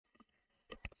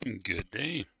Good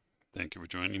day. Thank you for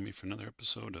joining me for another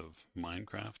episode of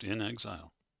Minecraft in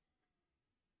Exile,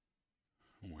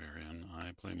 wherein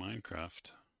I play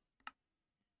Minecraft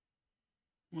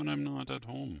when I'm not at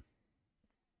home.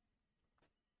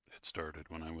 It started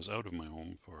when I was out of my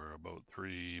home for about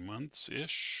 3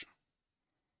 months-ish.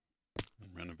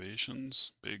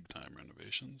 Renovations, big time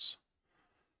renovations.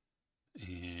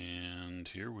 And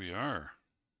here we are.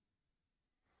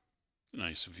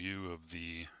 Nice view of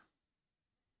the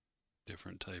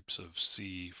different types of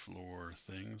sea floor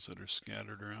things that are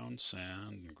scattered around,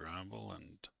 sand and gravel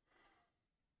and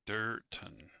dirt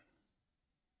and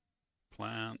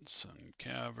plants and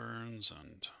caverns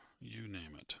and you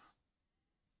name it.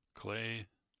 Clay.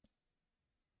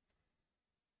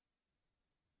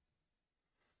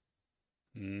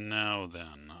 Now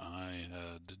then, I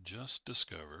had just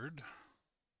discovered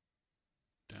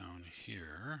down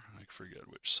here, I forget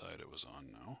which side it was on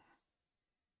now.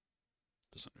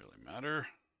 Doesn't really matter.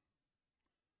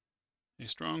 A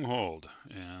stronghold,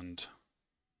 and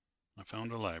I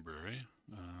found a library.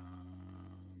 Blah,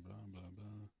 blah,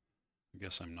 blah. I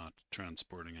guess I'm not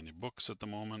transporting any books at the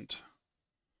moment.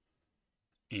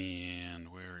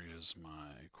 And where is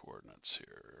my coordinates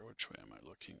here? Which way am I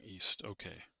looking? East.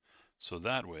 Okay. So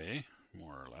that way,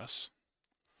 more or less,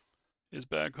 is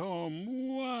back home.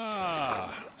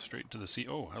 Wah! Straight to the sea.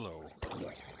 Oh, hello,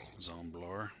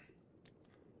 Zomblower.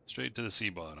 Straight to the sea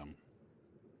bottom.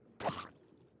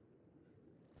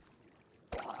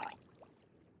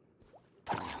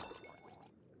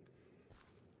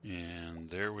 And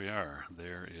there we are.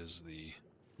 There is the...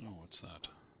 Oh, what's that?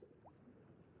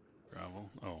 Gravel?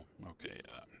 Oh, okay,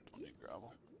 yeah. Don't need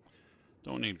gravel.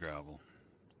 Don't need gravel.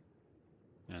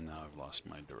 And now I've lost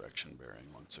my direction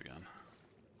bearing once again.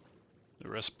 The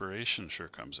respiration sure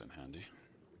comes in handy.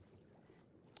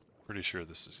 Pretty sure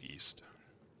this is east.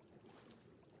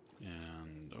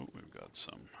 And, oh, we've got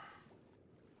some...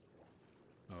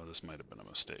 Oh, this might have been a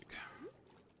mistake.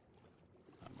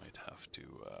 I might have to,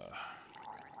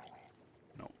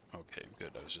 No, okay,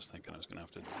 good. I was just thinking I was going to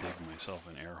have to dig myself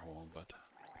an air hole, but...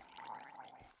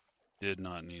 Did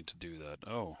not need to do that.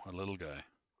 Oh, a little guy.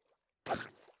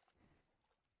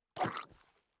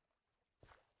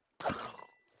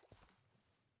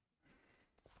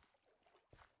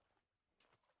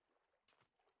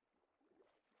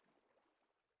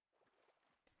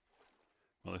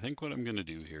 Well, I think what I'm going to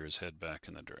do here is head back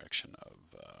in the direction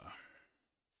of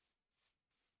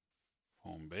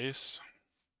home base.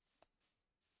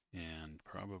 And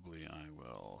probably I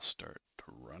will start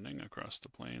running across the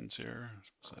plains here.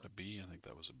 Was that a bee? I think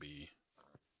that was a bee.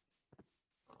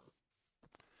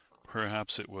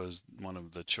 Perhaps it was one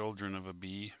of the children of a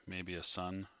bee, maybe a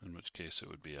son, in which case it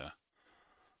would be a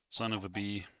son of a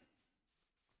bee.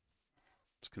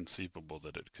 It's conceivable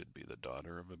that it could be the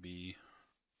daughter of a bee.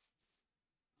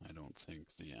 I don't think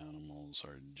the animals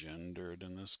are gendered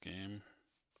in this game.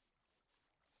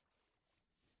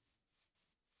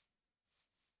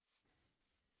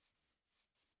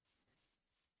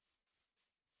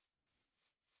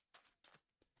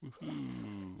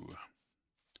 Woohoo!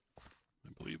 I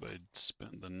believe I'd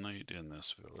spent the night in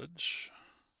this village.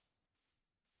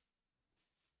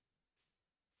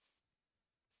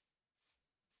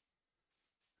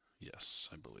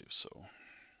 Yes, I believe so.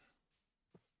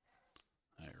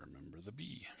 I remember the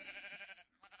bee.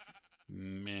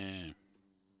 Meh.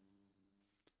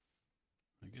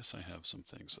 I guess I have some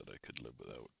things that I could live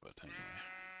without, but anyway.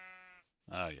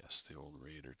 Ah, yes, the old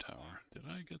raider tower. Did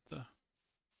I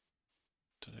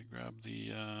grab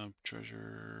the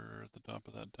treasure at the top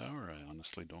of that tower? I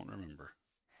honestly don't remember.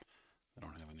 I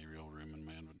don't have any real room in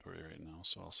my inventory right now,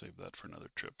 so I'll save that for another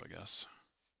trip, I guess.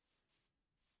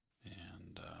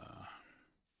 And,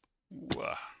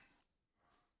 wah,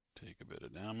 take a bit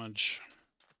of damage.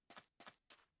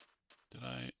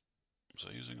 Was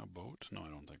I using a boat? No, I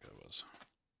don't think I was.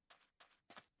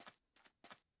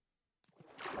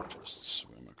 Just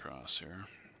swim across here.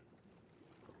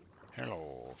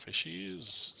 Hello, fishies,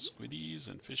 squiddies,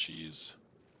 and fishies.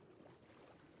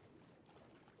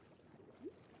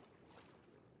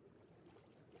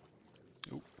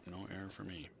 Oop, no air for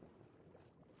me.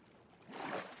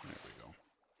 There we go.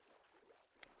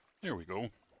 There we go.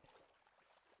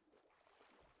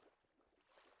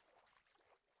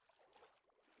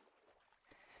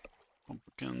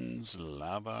 Pumpkins,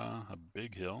 lava, a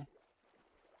big hill.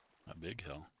 A big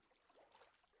hill.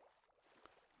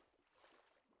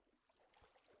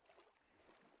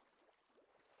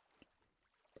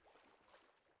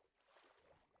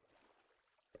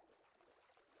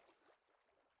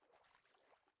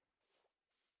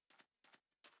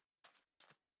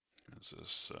 Is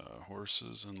this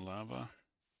horses and lava?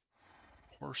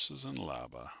 Horses and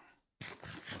lava.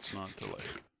 Let's not delay.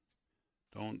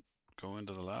 Don't go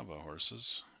into the lava,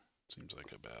 horses. Seems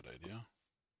like a bad idea.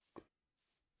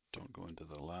 Don't go into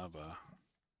the lava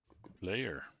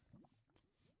layer.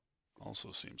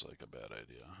 Also seems like a bad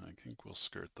idea. I think we'll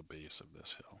skirt the base of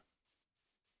this hill.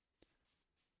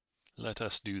 Let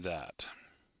us do that.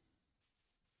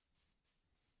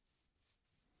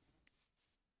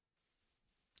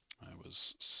 I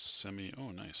was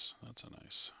oh, nice. That's a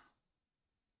nice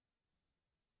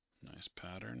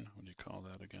pattern. What do you call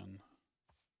that again?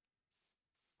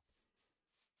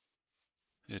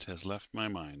 It has left my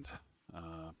mind.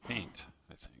 Paint,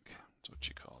 I think. That's what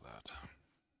you call that.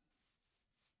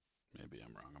 Maybe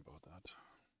I'm wrong about that.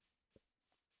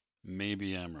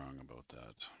 Maybe I'm wrong about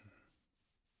that.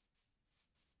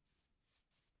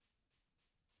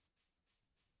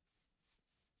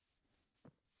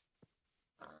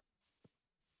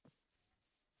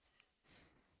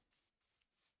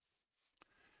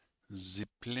 The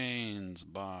plains,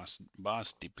 boss,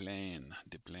 the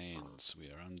plains.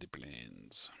 We are on the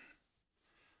plains.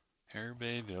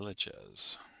 Hervé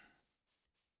villages.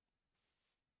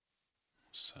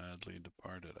 Sadly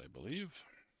departed, I believe.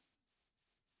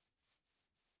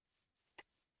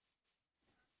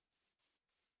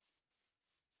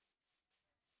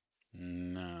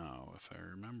 Now, if I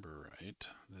remember right,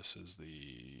 this is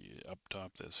the up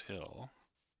top this hill.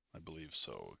 I believe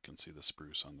so. You can see the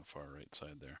spruce on the far right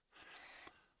side there.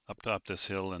 Up top this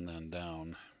hill and then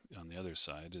down on the other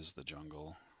side is the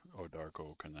jungle, or dark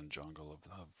oak, and then jungle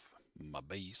of my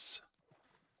base.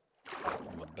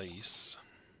 My base.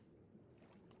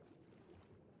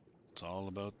 It's all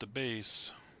about the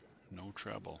base. No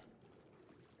trouble.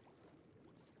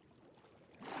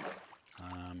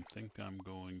 I think I'm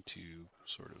going to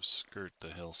sort of skirt the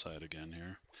hillside again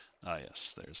here. Ah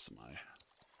yes, there's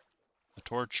a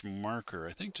torch marker.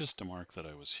 I think just to mark that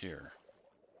I was here.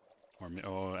 Or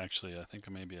oh, actually, I think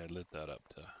maybe I lit that up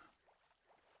to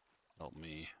help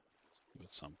me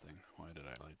with something. Why did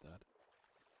I light that?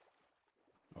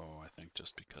 Oh, I think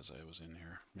just because I was in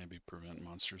here. Maybe prevent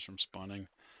monsters from spawning.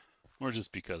 Or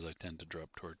just because I tend to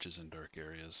drop torches in dark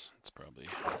areas. It's probably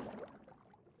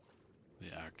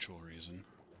the actual reason.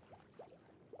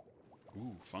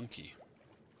 Ooh, funky.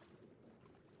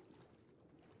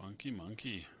 Funky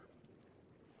monkey.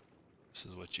 This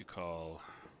is what you call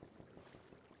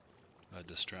a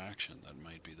distraction that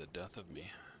might be the death of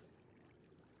me.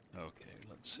 Okay,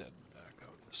 let's head back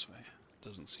out this way.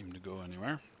 Doesn't seem to go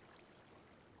anywhere.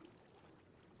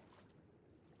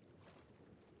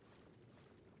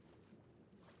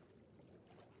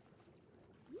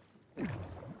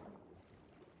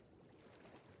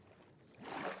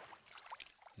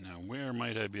 Now, where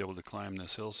might I be able to climb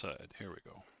this hillside? Here we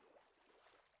go.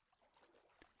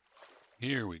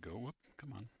 Here we go. Whoop,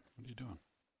 come on. What are you doing?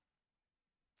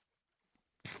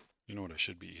 You know what I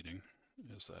should be eating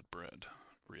is that bread.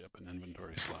 Free up an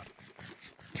inventory slot.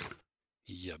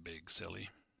 Ya big silly.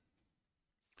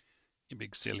 You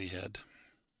big silly head.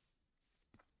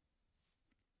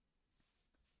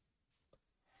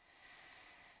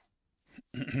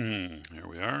 Here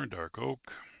we are, dark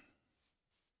oak.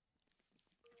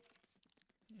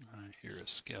 I hear a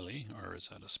skelly, or is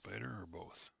that a spider, or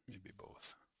both? Maybe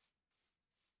both.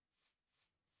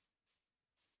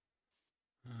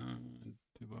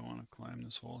 Do I want to climb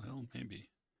this whole hill? Maybe.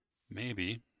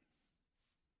 Maybe.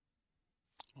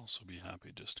 Also be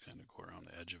happy just to kind of go around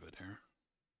the edge of it here.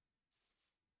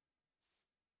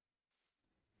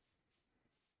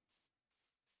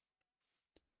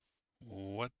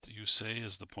 What do you say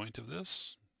is the point of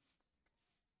this?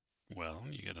 Well,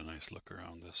 you get a nice look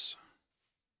around this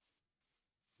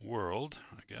world,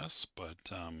 I guess, but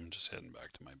just heading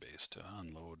back to my base to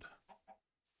unload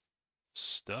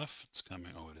stuff. It's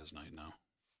coming. Oh, it is night now.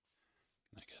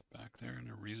 Can I get back there in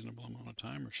a reasonable amount of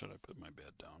time, or should I put my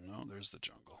bed down? No, there's the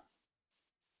jungle.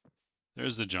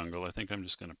 There's the jungle. I think I'm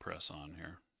just going to press on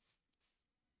here.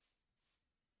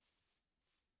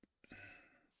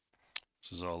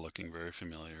 This is all looking very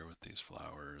familiar with these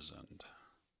flowers, and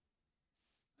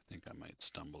I think I might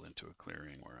stumble into a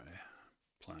clearing where I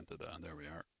planted there we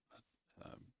are,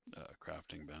 a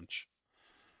crafting bench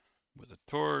with a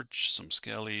torch, some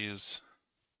skellies.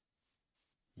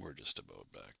 We're just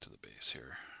about back to the base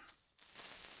here.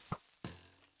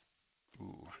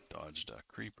 Ooh, dodged a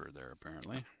creeper there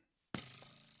apparently.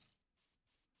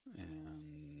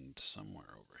 And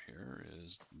somewhere over here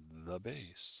is the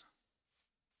base.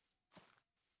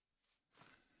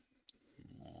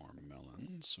 More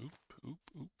melons. Oop,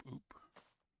 oop, oop, oop.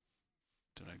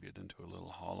 Did I get into a little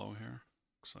hollow here?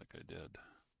 Looks like I did.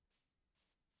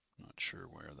 Not sure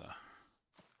where the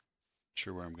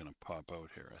sure where I'm going to pop out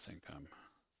here. I think I'm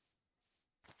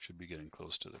should be getting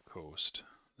close to the coast.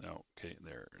 Oh, okay,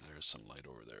 there's some light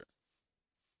over there.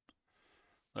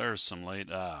 There's some light.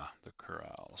 Ah, the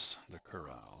corrals. The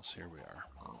corrals. Here we are.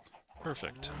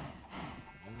 Perfect.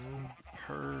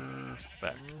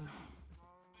 Perfect.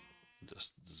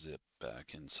 Just zip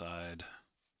back inside.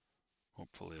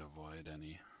 Hopefully avoid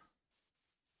any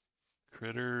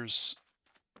critters,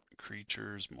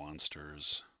 creatures,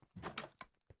 monsters.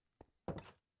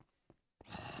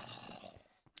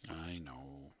 I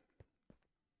know.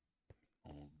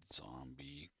 Old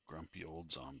zombie. Grumpy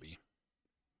old zombie.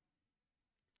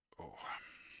 Oh.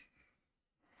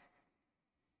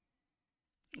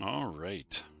 All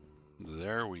right.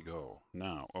 There we go.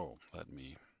 Now, oh, let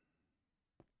me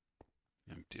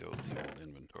empty out the old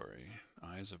inventory.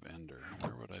 Eyes of Ender.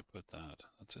 Where would I put that?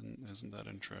 That's in. Isn't that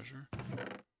in treasure?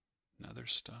 Nether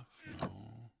stuff?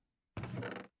 No.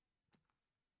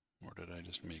 Or did I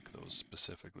just make those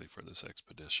specifically for this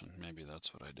expedition? Maybe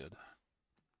that's what I did.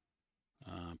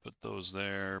 Put those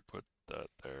there. Put that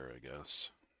there, I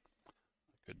guess. I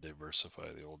could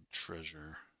diversify the old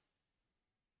treasure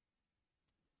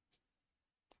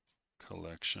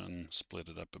collection. Split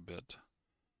it up a bit.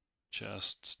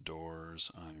 Chests, doors,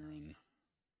 iron,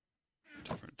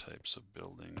 different types of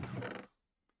building.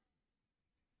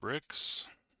 Bricks.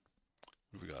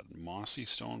 We've got mossy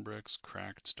stone bricks,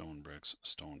 cracked stone bricks,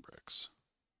 stone bricks.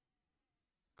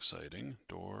 Exciting.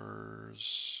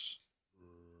 Doors.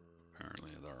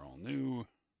 Apparently they're all new.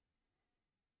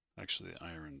 Actually, the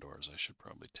iron doors I should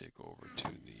probably take over to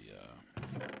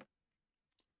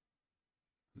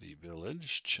the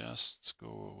village. Chests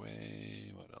go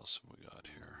away. What else have we got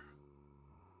here?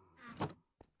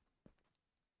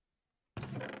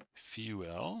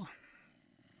 Fuel.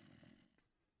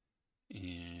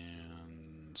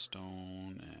 And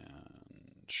stone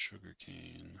and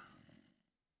sugarcane.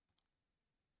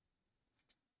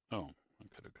 Oh, I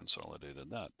could have consolidated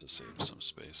that to save some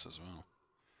space as well.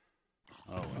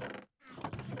 Oh well.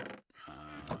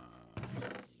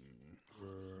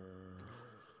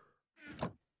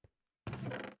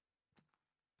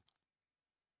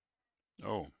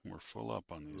 Oh, we're full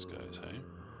up on these guys, hey?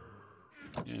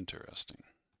 Interesting.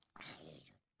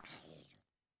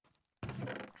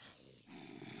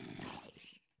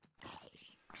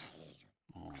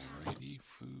 Alrighty,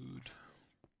 food.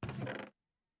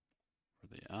 For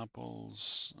the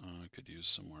apples, I could use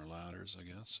some more ladders, I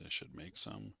guess. I should make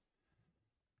some.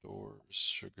 Doors,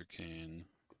 sugarcane.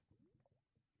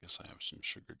 I guess I have some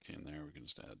sugarcane there. We can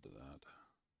just add to that.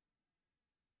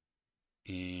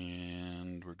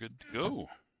 And we're good to go.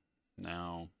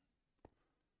 Now,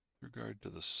 with regard to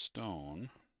the stone,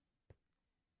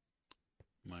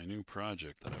 my new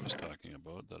project that I was talking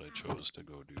about that I chose to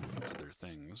go do other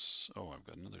things. Oh, I've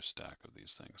got another stack of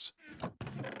these things.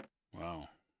 Wow,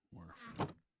 we're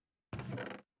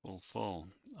full.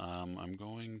 I'm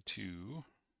going to,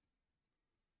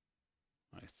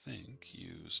 I think,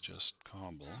 use just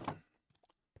cobble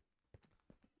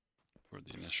for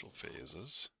the initial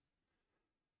phases.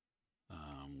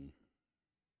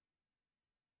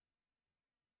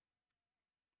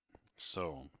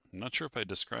 So, I'm not sure if I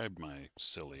described my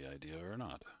silly idea or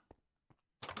not.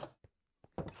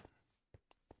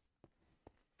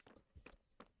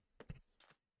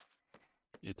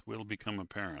 It will become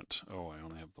apparent. Oh, I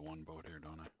only have the one boat here,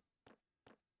 don't I?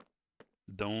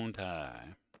 Don't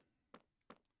I?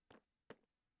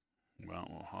 Well,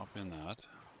 we'll hop in that.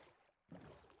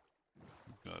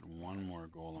 We've got one more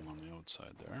golem on the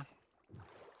outside there.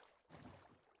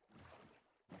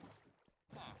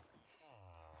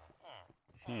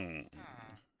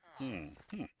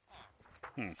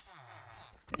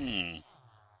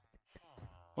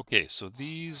 Okay, so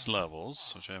these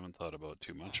levels, which I haven't thought about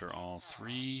too much, are all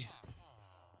 3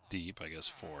 deep, I guess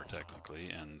 4 technically,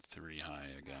 and 3 high,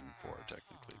 again 4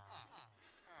 technically.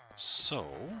 So,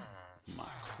 my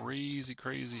crazy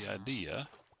idea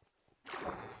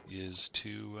is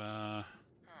to, how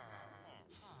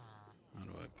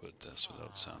do I put this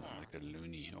without sounding like a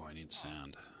loony? Oh, I need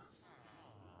sand.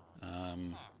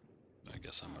 I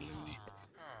guess I'm a loony.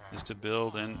 Is to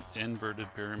build an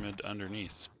inverted pyramid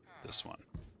underneath this one.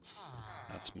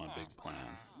 That's my big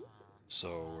plan.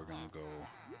 So we're gonna go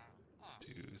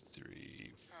 2,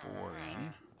 3, 4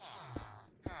 in,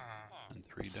 and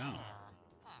 3 down.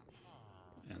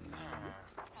 And then,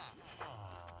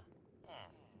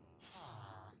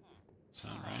 is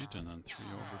that right? And then 3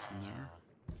 over from there.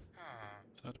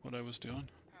 Is that what I was doing?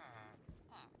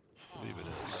 I believe it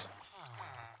is.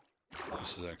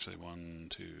 This is actually 1,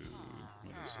 2,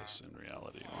 what is this in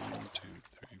reality? 1, 2,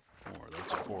 3, 4.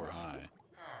 That's 4 high.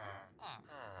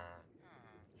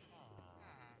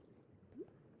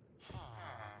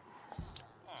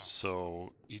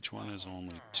 So each one is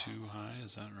only 2 high,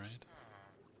 is that right?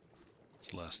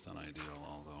 It's less than ideal,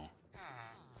 although.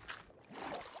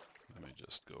 Let me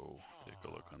just go take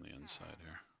a look on the inside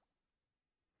here.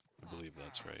 I believe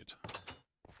that's right.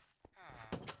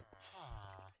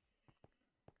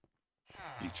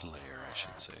 Each layer, I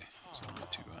should say, is only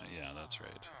 2 high. Yeah, that's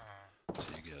right. So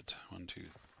you get 1, 2,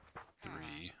 3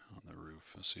 on the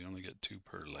roof. So you only get 2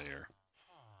 per layer.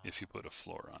 If you put a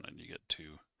floor on it, you get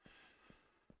 2.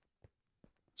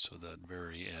 So that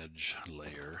very edge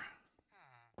layer,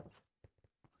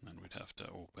 then we'd have to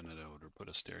open it out or put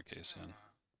a staircase in.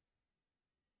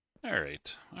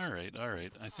 Alright, alright,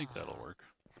 alright. I think that'll work.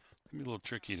 It's going to be a little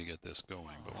tricky to get this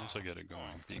going, but once I get it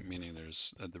going, meaning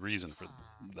there's the reason for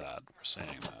that, for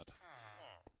saying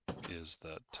that, is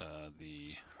that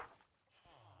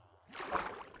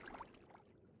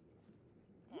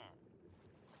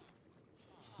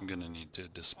I'm going to need to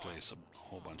displace a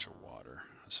whole bunch of water,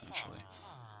 essentially.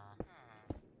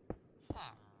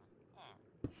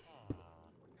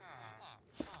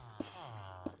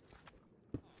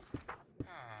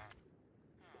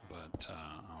 But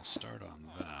I'll start on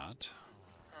that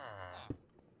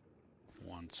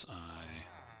once I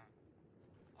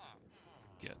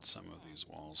get some of these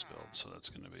walls built. So that's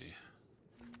going to be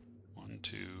 1,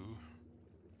 2,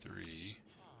 3.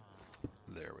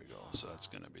 There we go. So that's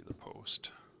going to be the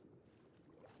post.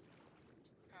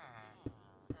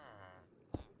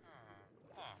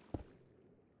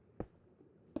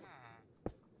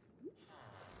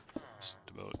 Just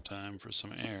about time for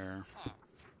some air.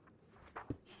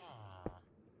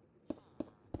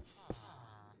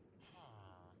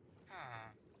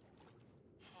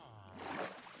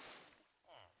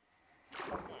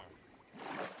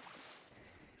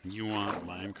 You want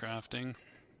Minecrafting?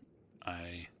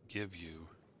 I give you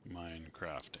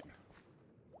Minecrafting.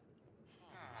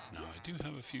 Now I do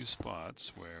have a few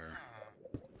spots where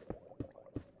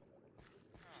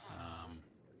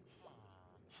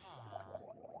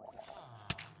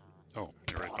oh,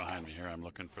 you're right behind me here. I'm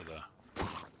looking for the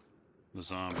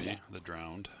zombie, the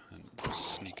drowned, and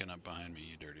sneaking up behind me,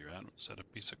 you dirty rat. Was that a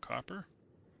piece of copper?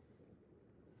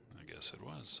 I guess it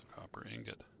was a copper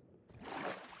ingot.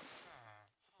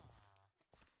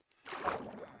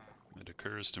 It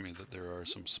occurs to me that there are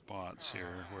some spots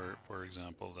here where, for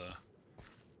example, the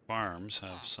farms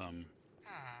have some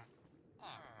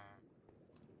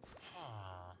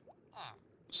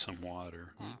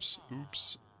water.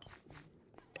 Oops.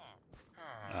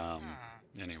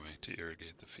 Anyway, to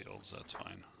irrigate the fields, that's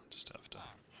fine. Just have to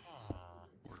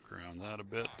work around that a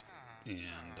bit. And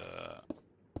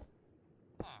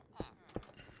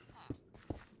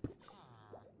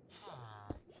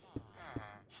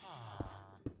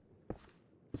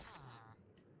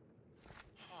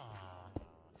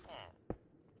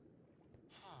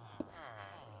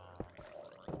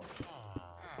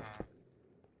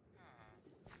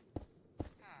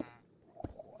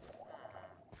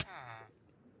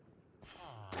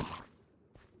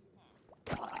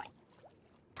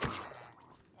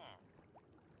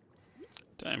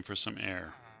time for some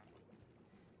air.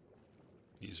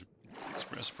 This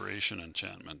respiration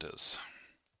enchantment is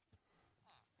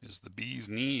the bee's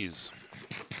knees.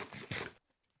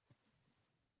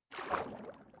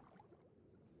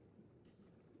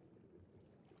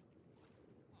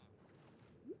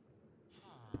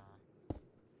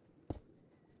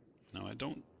 Now I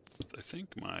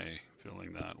think my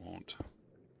filling that won't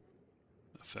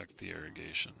affect the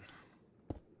irrigation.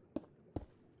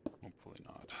 Hopefully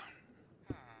not.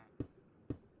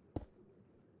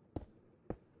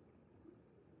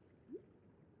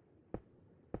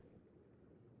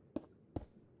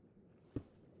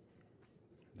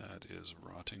 That is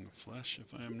rotting flesh,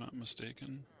 if I am not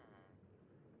mistaken.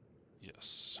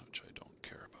 Yes, which I don't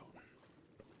care about.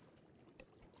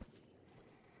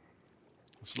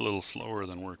 It's a little slower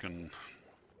than working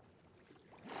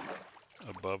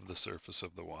above the surface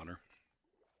of the water.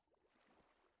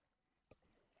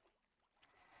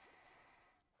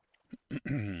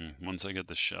 Once I get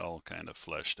the shell kind of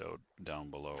fleshed out down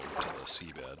below to the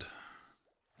seabed,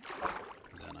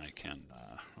 then I can,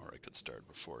 or I could start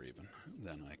before even,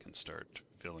 then I can start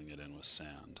filling it in with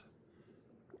sand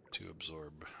to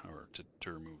absorb, or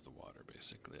to remove the water,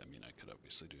 basically. I mean, I could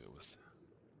obviously do it with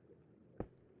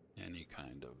any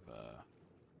kind of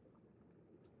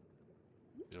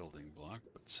building block,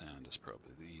 but sand is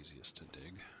probably the easiest to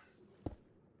dig.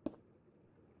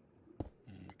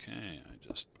 Okay, I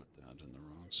just put that in the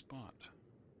wrong spot.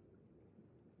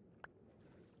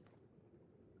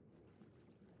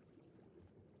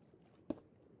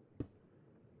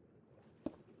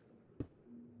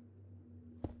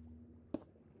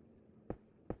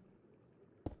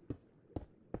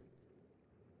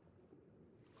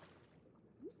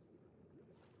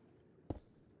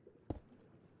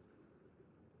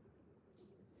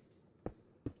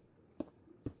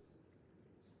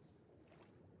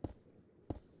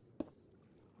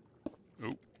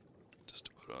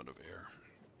 of air.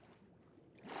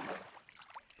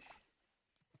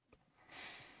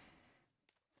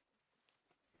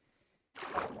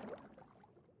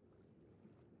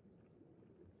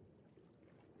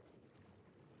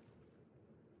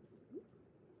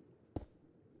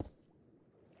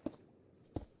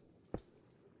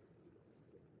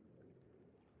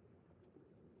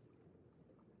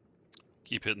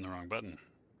 Keep hitting the wrong button.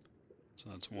 So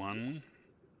that's 1,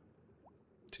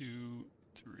 2,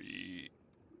 3,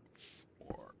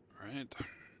 4, right?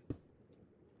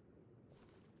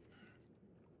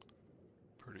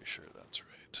 Pretty sure that's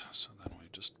right. So then we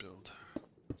just build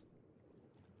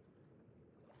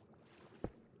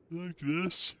like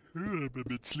this. I'm a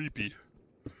bit sleepy.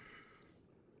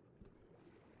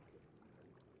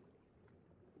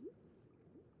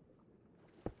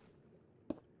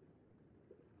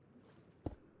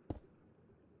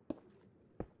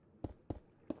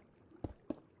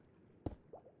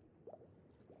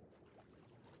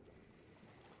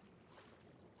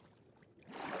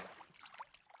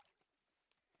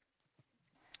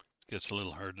 Gets a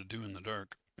little hard to do in the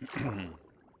dark.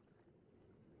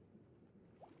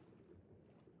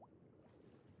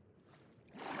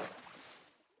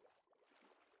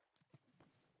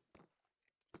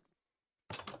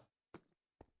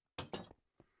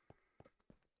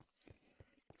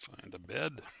 Find a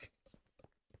bed.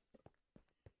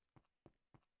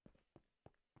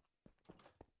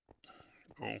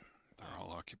 Oh, they're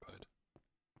all occupied.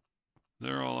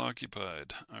 They're all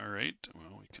occupied. Alright,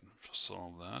 well, we can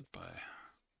solve that by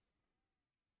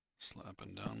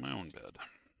slapping down my own bed.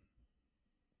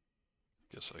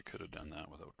 Guess I could have done that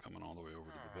without coming all the way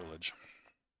over to the village.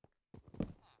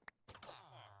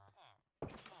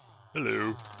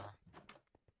 Hello.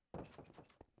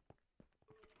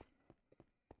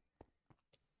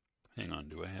 Hang on,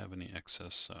 do I have any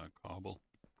excess cobble?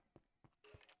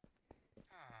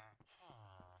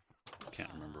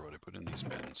 Can't remember what I put in these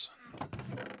bins.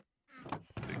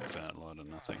 Big fat lot of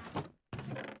nothing.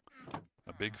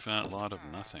 A big fat lot of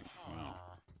nothing. Wow.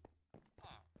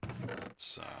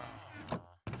 That's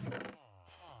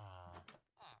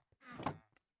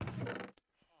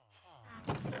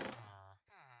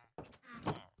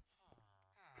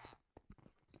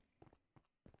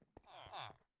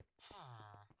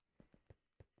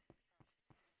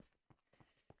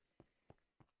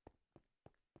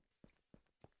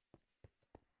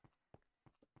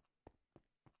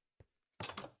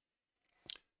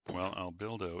well, I'll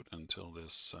build out until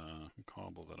this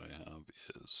cobble that I have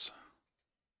is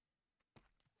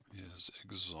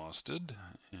exhausted,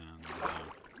 and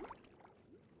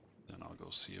then I'll go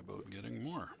see about getting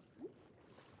more.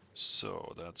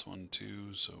 So that's 1,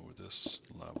 2, so this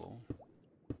level.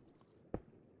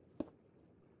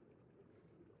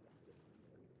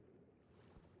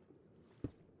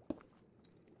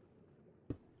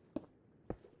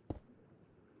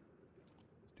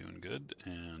 Doing good,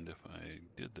 and if I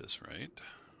did this right,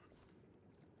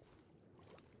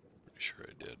 pretty sure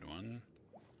I did. 1,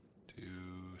 2,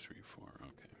 3, 4,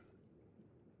 okay.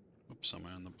 Oops, am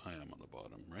I on the, I am on the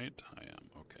bottom, right? I am,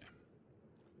 okay.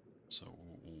 So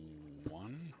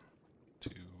 1,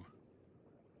 2,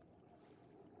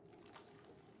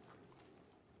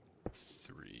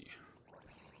 3.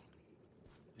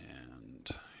 And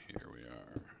here we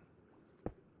are.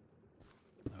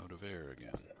 Out of air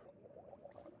again.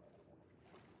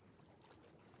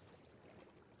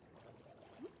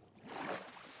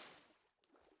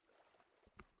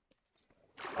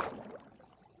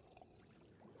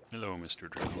 Hello, Mr.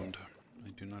 Drowned. I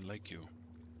do not like you.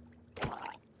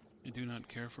 I do not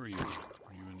care for you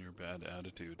and your bad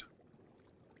attitude.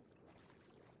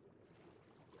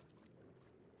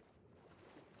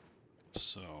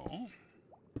 So...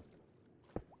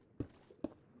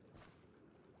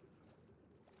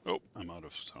 oh, I'm out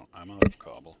of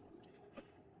cobble.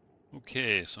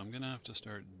 Okay, so I'm gonna have to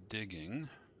start digging,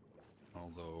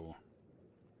 although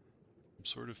I'm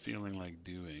sort of feeling like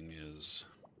doing is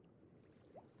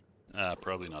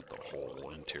probably not the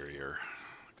whole interior,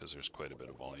 because there's quite a bit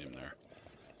of volume there,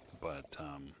 but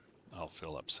I'll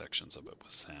fill up sections of it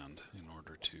with sand in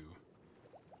order to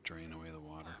drain away the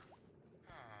water.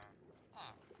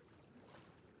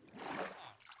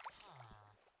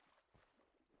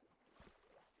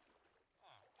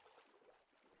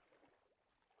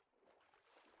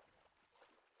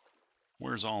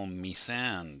 Where's all me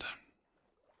sand?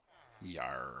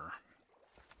 Yar.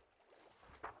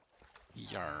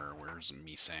 Yar, where's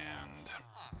me sand?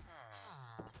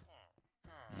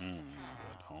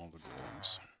 All the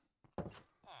golems.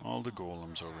 All the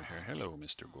golems over here. Hello,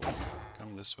 Mr. Golem.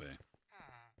 Come this way.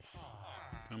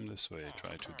 Come this way,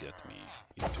 try to get me.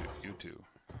 You too.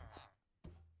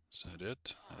 Is that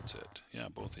it? That's it. Yeah,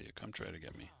 both of you, come try to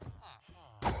get me.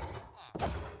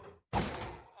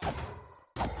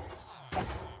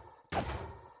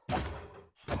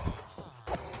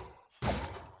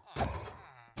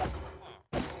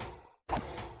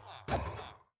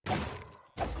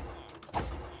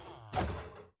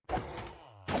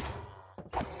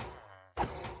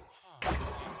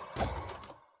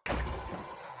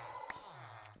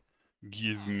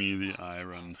 Give me the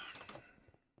iron.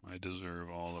 I deserve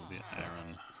all of the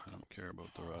iron. I don't care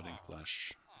about the rotting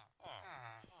flesh.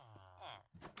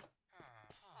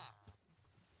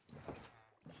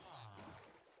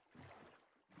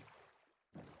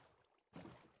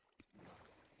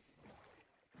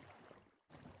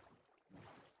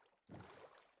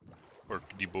 Park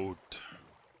the boat.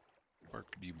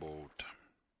 Park the boat.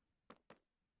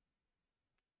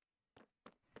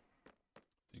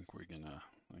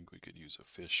 I think we could use a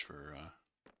fish for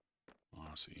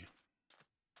Aussie.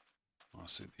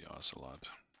 Aussie the ocelot.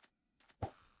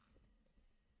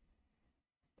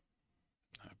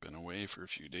 I've been away for a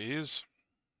few days.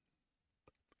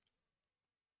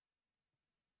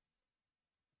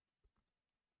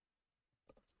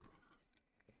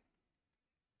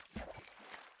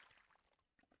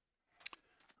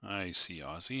 I see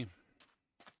Aussie.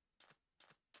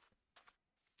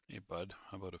 Hey bud,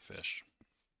 how about a fish?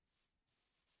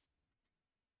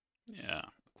 Yeah,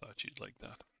 thought you'd like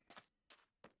that.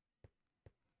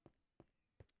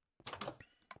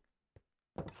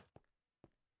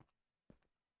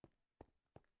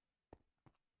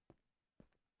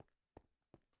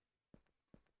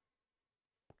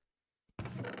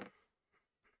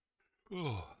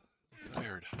 Oh, I'm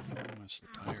tired. I'm so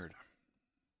tired.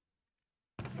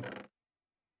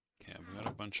 Okay, I've got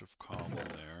a bunch of cobble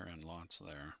there and lots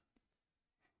there.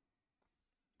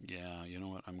 Yeah, you know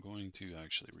what? I'm going to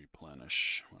actually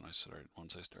replenish once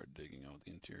I start digging out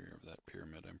the interior of that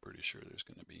pyramid. I'm pretty sure there's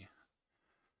going to be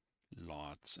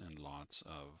lots and lots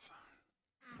of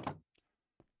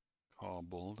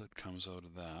cobble that comes out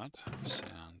of that.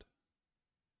 Sand.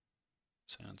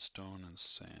 Sandstone and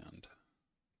sand.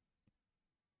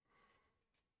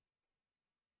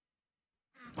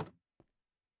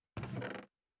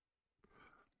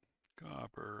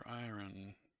 Copper,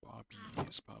 iron,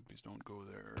 poppies. Poppies don't go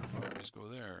there. Poppies go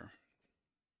there.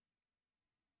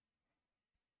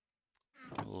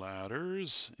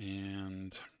 Ladders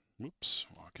and... Whoops,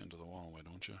 walk into the wall, why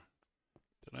don't you?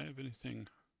 Did I have anything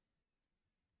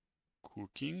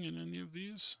cooking in any of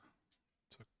these?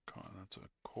 That's a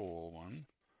coal one.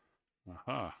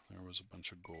 Aha, there was a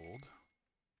bunch of gold.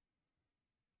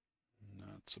 And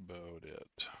that's about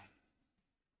it.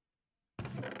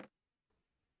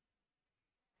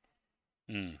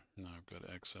 Now I've got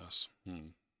excess.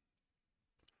 And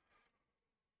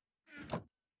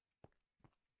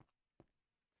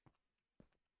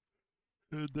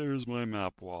there's my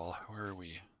map wall. Where are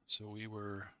we? So we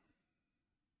were...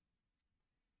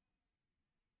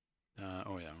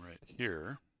 oh yeah, right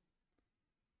here.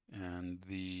 And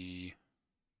the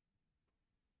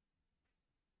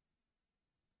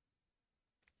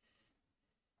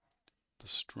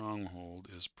stronghold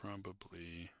is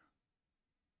probably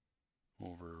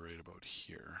over right about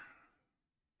here.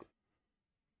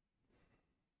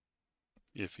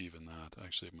 If even that.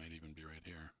 Actually, it might even be right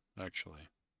here. Actually,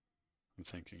 I'm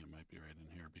thinking it might be right in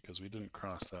here because we didn't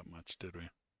cross that much, did we?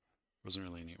 Wasn't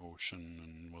really any ocean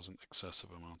and wasn't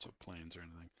excessive amounts of plains or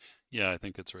anything. Yeah, I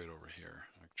think it's right over here,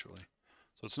 actually.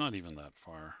 So it's not even that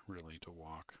far, really, to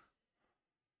walk.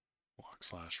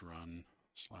 Walk/run/row.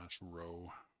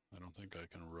 I don't think I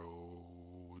can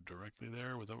row directly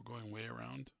there without going way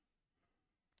around.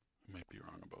 I might be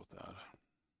wrong about that.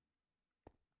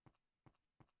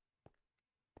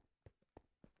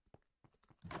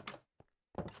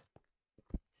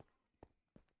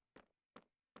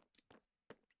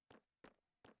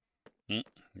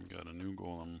 Got a new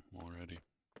golem already.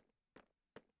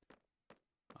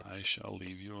 I shall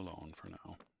leave you alone for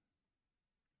now.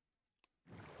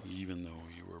 Even though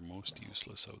you were most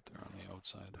useless out there on the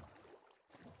outside.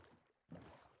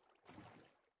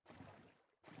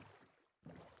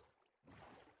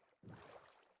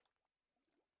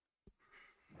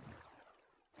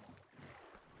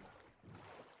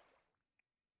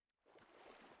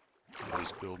 I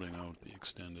was building out the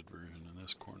extended version in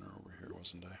this corner over here,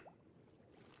 wasn't I?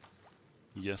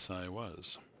 Yes, I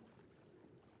was.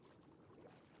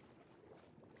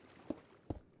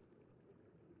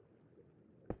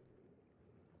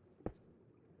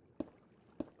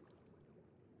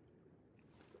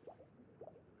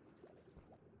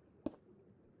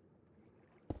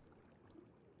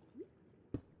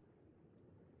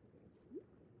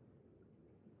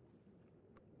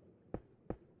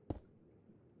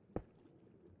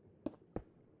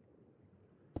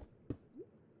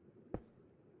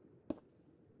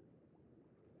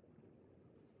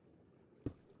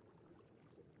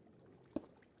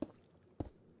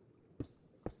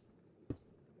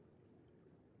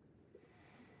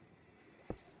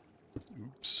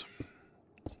 Oops.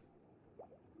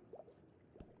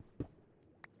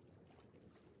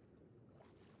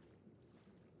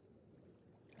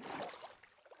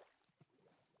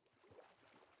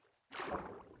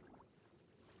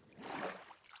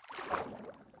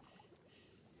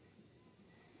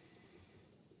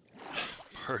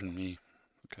 Pardon me.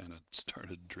 Kind of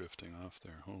started drifting off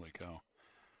there. Holy cow.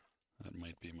 That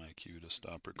might be my cue to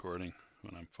stop recording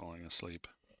when I'm falling asleep.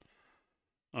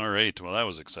 Alright, well that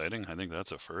was exciting. I think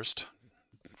that's a first.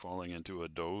 Falling into a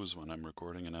doze when I'm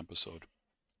recording an episode.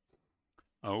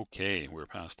 Okay, we're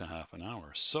past a half an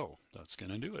hour, so that's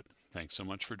gonna do it. Thanks so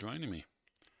much for joining me.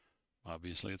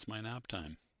 Obviously it's my nap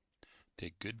time.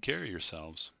 Take good care of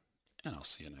yourselves, and I'll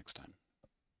see you next time.